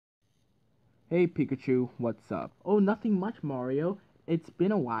Hey Pikachu, what's up? Oh, nothing much, Mario. It's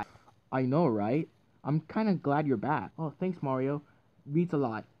been a while. I know, right? I'm kinda glad you're back. Oh, thanks, Mario. Means a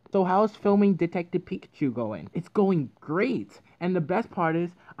lot. So how's filming Detective Pikachu going? It's going great! And the best part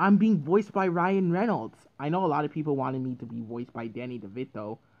is, I'm being voiced by Ryan Reynolds. I know a lot of people wanted me to be voiced by Danny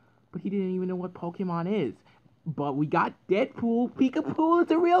DeVito, but he didn't even know what Pokemon is. But we got Deadpool. Pikachu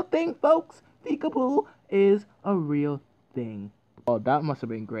is a real thing, folks! Pikachu is a real thing. Oh, that must have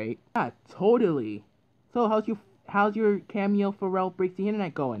been great. Yeah, totally. So, how's your cameo for Ralph Breaks the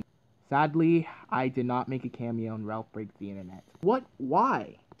Internet going? Sadly, I did not make a cameo in Ralph Breaks the Internet. What?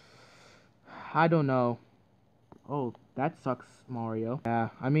 Why? I don't know. Oh, that sucks, Mario. Yeah,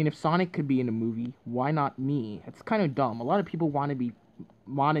 I mean, if Sonic could be in a movie, why not me? It's kind of dumb. A lot of people wanted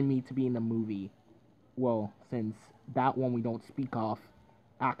me to be in the movie. Well, since that one we don't speak of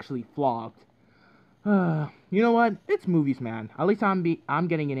actually flopped. You know what? It's movies, man. At least I'm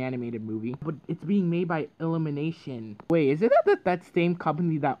getting an animated movie, but it's being made by Illumination. Wait, is it that same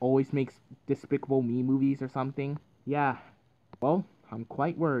company that always makes Despicable Me movies or something? Yeah. Well, I'm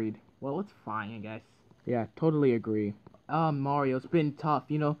quite worried. Well, it's fine, I guess. Yeah, totally agree. Mario, it's been tough.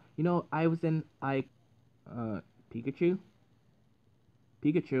 I was in Pikachu,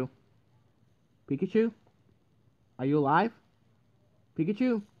 Pikachu, Pikachu. Are you alive?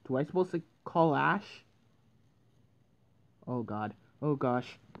 Pikachu? Do I supposed to call Ash? Oh god. Oh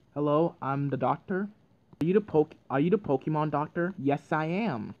gosh. Hello, I'm the doctor. Are you the Pokemon doctor? Yes, I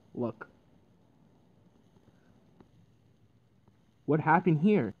am. Look. What happened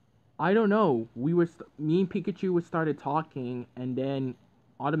here? I don't know. Me and Pikachu started talking and then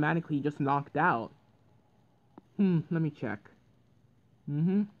automatically just knocked out. Let me check.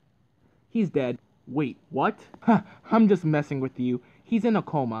 He's dead. Wait, what? I'm just messing with you. He's in a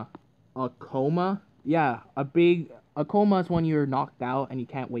coma. A coma? Yeah, a coma is when you're knocked out and you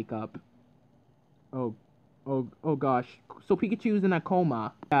can't wake up. Oh, oh gosh. So Pikachu's in a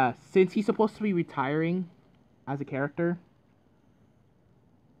coma. Yeah, since he's supposed to be retiring as a character,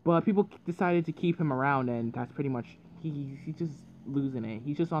 but people decided to keep him around, and that's pretty much he's just losing it.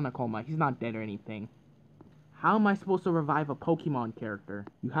 He's just on a coma. He's not dead or anything. How am I supposed to revive a Pokemon character?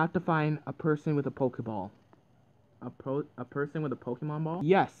 You have to find a person with a Pokeball. A person with a Pokemon ball?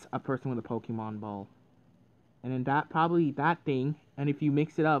 Yes, a person with a Pokemon ball. And then that thing, and if you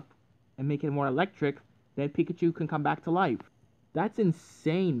mix it up and make it more electric, then Pikachu can come back to life. That's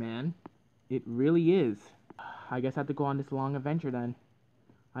insane, man. It really is. I guess I have to go on this long adventure then.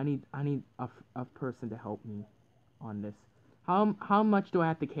 I need a person to help me on this. How much do I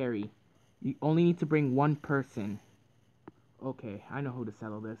have to carry? You only need to bring one person. Okay, I know who to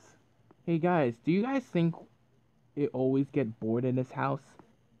settle this. Hey guys, do you guys think it always get bored in this house?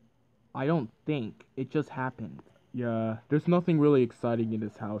 I don't think. It just happens. Yeah, there's nothing really exciting in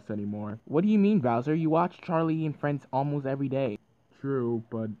this house anymore. What do you mean, Bowser? You watch Charlie and Friends almost every day. True,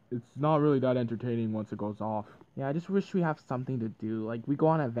 but it's not really that entertaining once it goes off. Yeah, I just wish we have something to do. Like, we go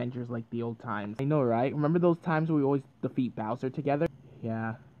on adventures like the old times. I know, right? Remember those times where we always defeat Bowser together?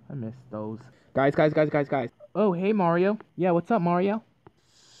 Yeah, I miss those. Guys. Oh, hey, Mario. Yeah, what's up, Mario?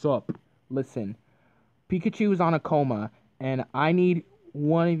 Sup? Listen, Pikachu is on a coma, and I need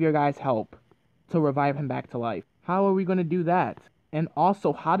one of your guys' help to revive him back to life. How are we gonna do that? And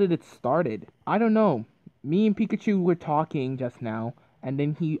also, how did it started? I don't know. Me and Pikachu were talking just now, and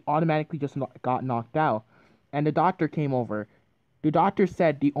then he automatically just got knocked out. And the doctor came over. The doctor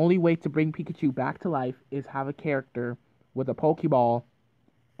said the only way to bring Pikachu back to life is have a character with a Pokeball,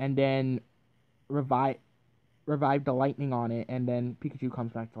 and then revive the lightning on it, and then Pikachu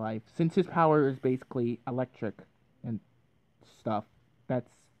comes back to life. Since his power is basically electric and stuff, that's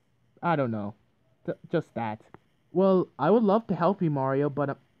I don't know, just that. Well, I would love to help you, Mario,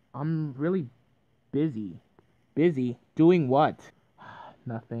 but I'm really busy. Busy? Doing what?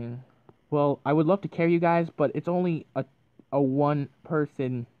 Nothing. Well, I would love to carry you guys, but it's only a one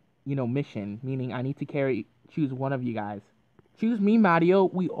person, mission, meaning I need to choose one of you guys. Choose me, Mario.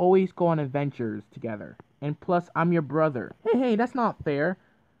 We always go on adventures together. And plus, I'm your brother. Hey, that's not fair.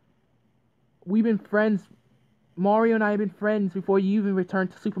 We've been friends. Mario and I have been friends before you even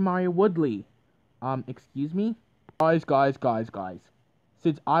returned to Super Mario Woodley. Excuse me? Guys.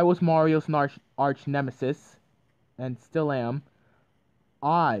 Since I was Mario's arch nemesis, and still am,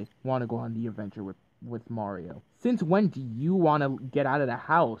 I want to go on the adventure with Mario. Since when do you want to get out of the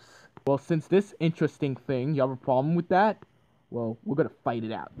house? Well, since this interesting thing, you have a problem with that? Well, we're gonna fight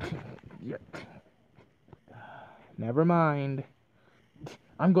it out. Yeah. Never mind.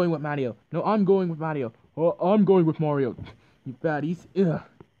 I'm going with Mario. No, I'm going with Mario. Oh, I'm going with Mario. You fatties. Ugh.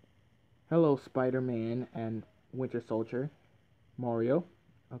 Hello, Spider-Man and Winter Soldier. Mario.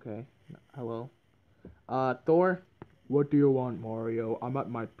 Okay. Hello. Thor? What do you want, Mario? I'm at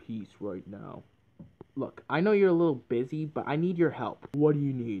my peace right now. Look, I know you're a little busy, but I need your help. What do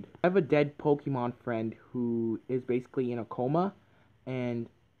you need? I have a dead Pokemon friend who is basically in a coma, and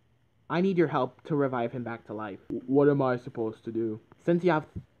I need your help to revive him back to life. What am I supposed to do? Since you have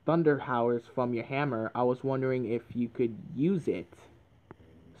thunder powers from your hammer, I was wondering if you could use it.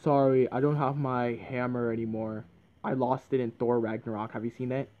 Sorry, I don't have my hammer anymore. I lost it in Thor Ragnarok. Have you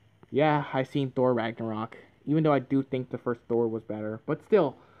seen it? Yeah, I've seen Thor Ragnarok. Even though I do think the first Thor was better. But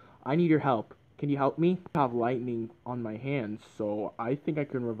still, I need your help. Can you help me? I have lightning on my hands, so I think I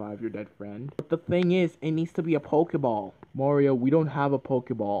can revive your dead friend. But the thing is, it needs to be a Pokeball. Mario, we don't have a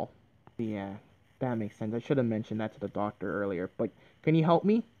Pokeball. Yeah, that makes sense. I should have mentioned that to the doctor earlier. But can you help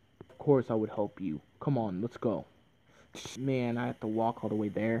me? Of course I would help you. Come on, let's go. Man, I have to walk all the way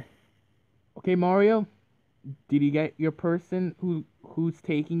there. Okay, Mario, did you get your person who's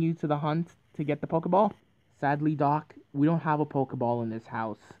taking you to the hunt to get the Pokeball? Sadly, Doc, we don't have a Pokeball in this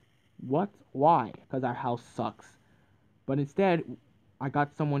house. What? Why? Because our house sucks. But instead, I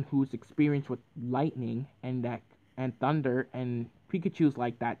got someone who's experienced with lightning and thunder, and Pikachu's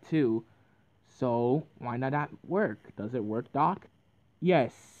like that too. So why not that work? Does it work, Doc?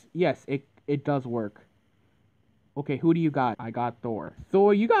 Yes, it does work. Okay, who do you got? I got Thor.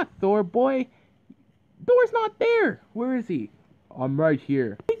 Thor, you got Thor, boy? Thor's not there. Where is he? I'm right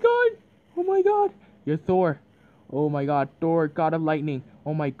here. Oh my god. Oh my god. You're Thor. Oh my god. Thor, god of lightning.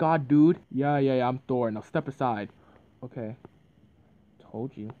 Oh my god, dude. Yeah, I'm Thor. Now step aside. Okay.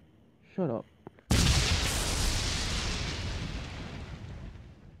 Told you. Shut up.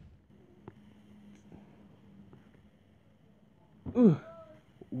 Ugh.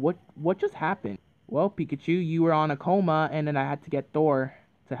 What just happened? Well, Pikachu, you were on a coma and then I had to get Thor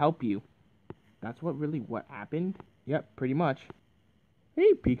to help you. That's what happened? Yep, pretty much.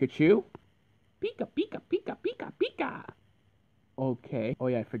 Hey, Pikachu. Pika, Pika, Pika, Pika, Pika. Okay. Oh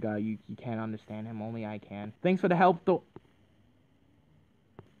yeah, I forgot you can't understand him. Only I can. Thanks for the help, though.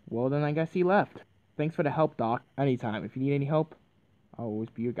 Well, then I guess he left. Thanks for the help, Doc. Anytime. If you need any help, I'll always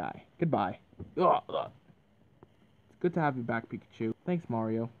be your guy. Goodbye. Ugh, ugh. It's good to have you back, Pikachu. Thanks,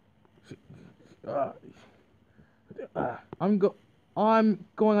 Mario. Uh, I'm go. I'm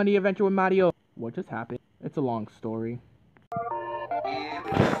going on the adventure with Mario. What just happened? It's a long story.